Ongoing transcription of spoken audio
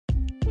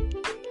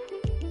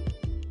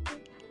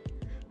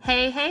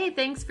Hey,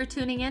 thanks for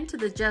tuning in to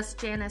the Just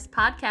Janice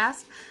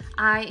podcast.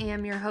 I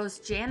am your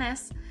host,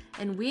 Janice,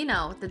 and we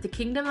know that the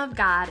kingdom of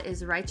God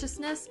is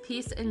righteousness,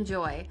 peace, and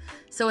joy.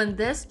 So in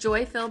this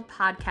joy-filled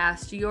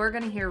podcast, you're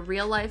going to hear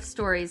real-life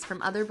stories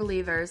from other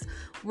believers.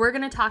 We're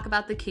going to talk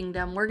about the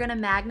kingdom. We're going to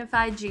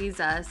magnify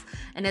Jesus,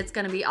 and it's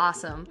going to be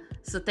awesome.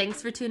 So thanks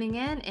for tuning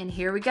in, and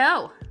here we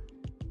go.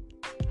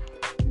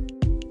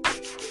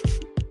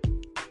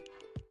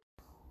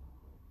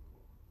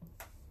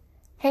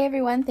 Hey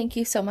everyone, thank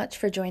you so much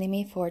for joining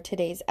me for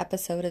today's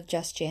episode of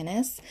Just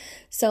Janice.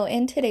 So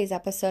in today's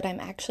episode, I'm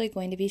actually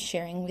going to be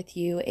sharing with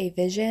you a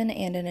vision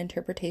and an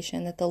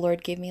interpretation that the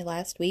Lord gave me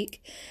last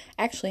week,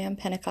 actually on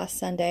Pentecost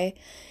Sunday.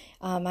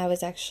 I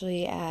was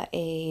actually at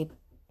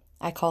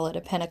I call it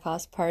a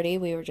Pentecost party.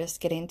 We were just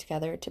getting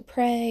together to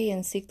pray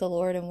and seek the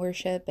Lord and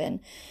worship, and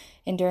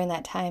during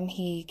that time,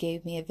 he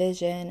gave me a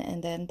vision,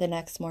 and then the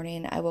next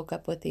morning, I woke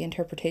up with the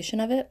interpretation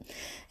of it,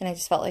 and I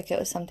just felt like it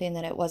was something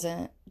that it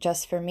wasn't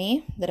just for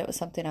me, that it was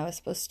something I was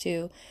supposed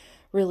to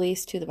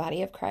release to the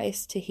body of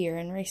Christ to hear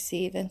and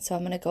receive, and so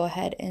I'm going to go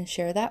ahead and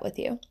share that with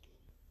you.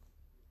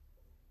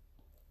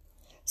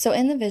 So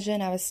in the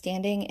vision, I was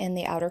standing in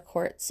the outer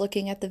courts,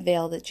 looking at the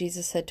veil that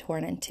Jesus had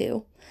torn in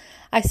two.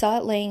 I saw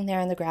it laying there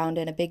on the ground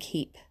in a big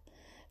heap.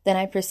 Then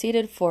I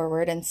proceeded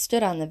forward and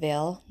stood on the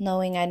veil,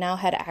 knowing I now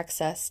had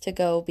access to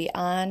go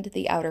beyond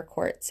the outer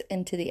courts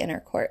into the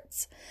inner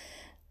courts.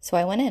 So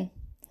I went in.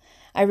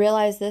 I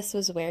realized this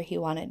was where he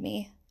wanted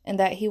me, and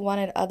that he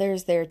wanted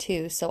others there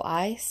too, so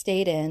I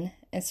stayed in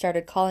and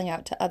started calling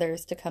out to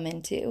others to come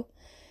in too.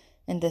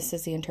 And this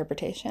is the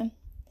interpretation.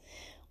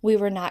 We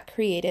were not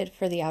created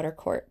for the outer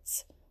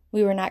courts.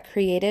 We were not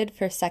created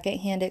for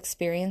secondhand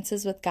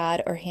experiences with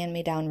God or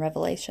hand-me-down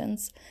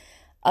revelations.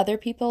 Other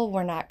people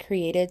were not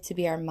created to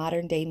be our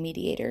modern-day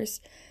mediators.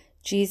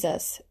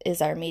 Jesus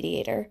is our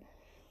mediator.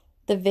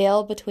 The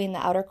veil between the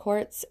outer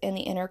courts and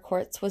the inner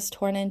courts was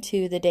torn in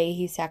two the day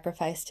he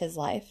sacrificed his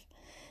life.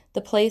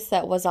 The place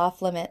that was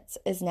off limits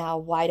is now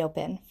wide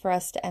open for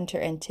us to enter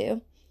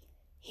into.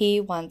 He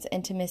wants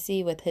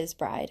intimacy with his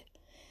bride.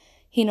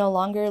 He no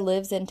longer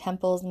lives in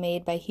temples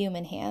made by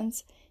human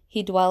hands.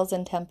 He dwells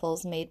in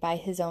temples made by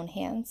his own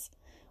hands.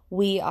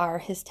 We are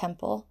his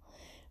temple.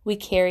 We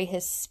carry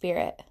his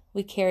spirit.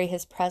 We carry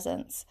his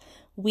presence.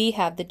 We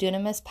have the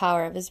dunamis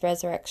power of his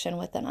resurrection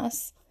within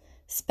us.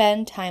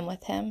 Spend time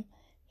with him.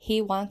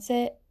 He wants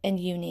it, and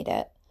you need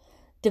it.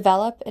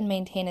 Develop and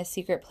maintain a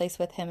secret place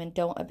with him, and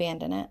don't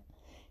abandon it.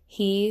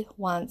 He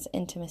wants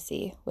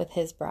intimacy with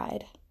his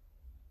bride.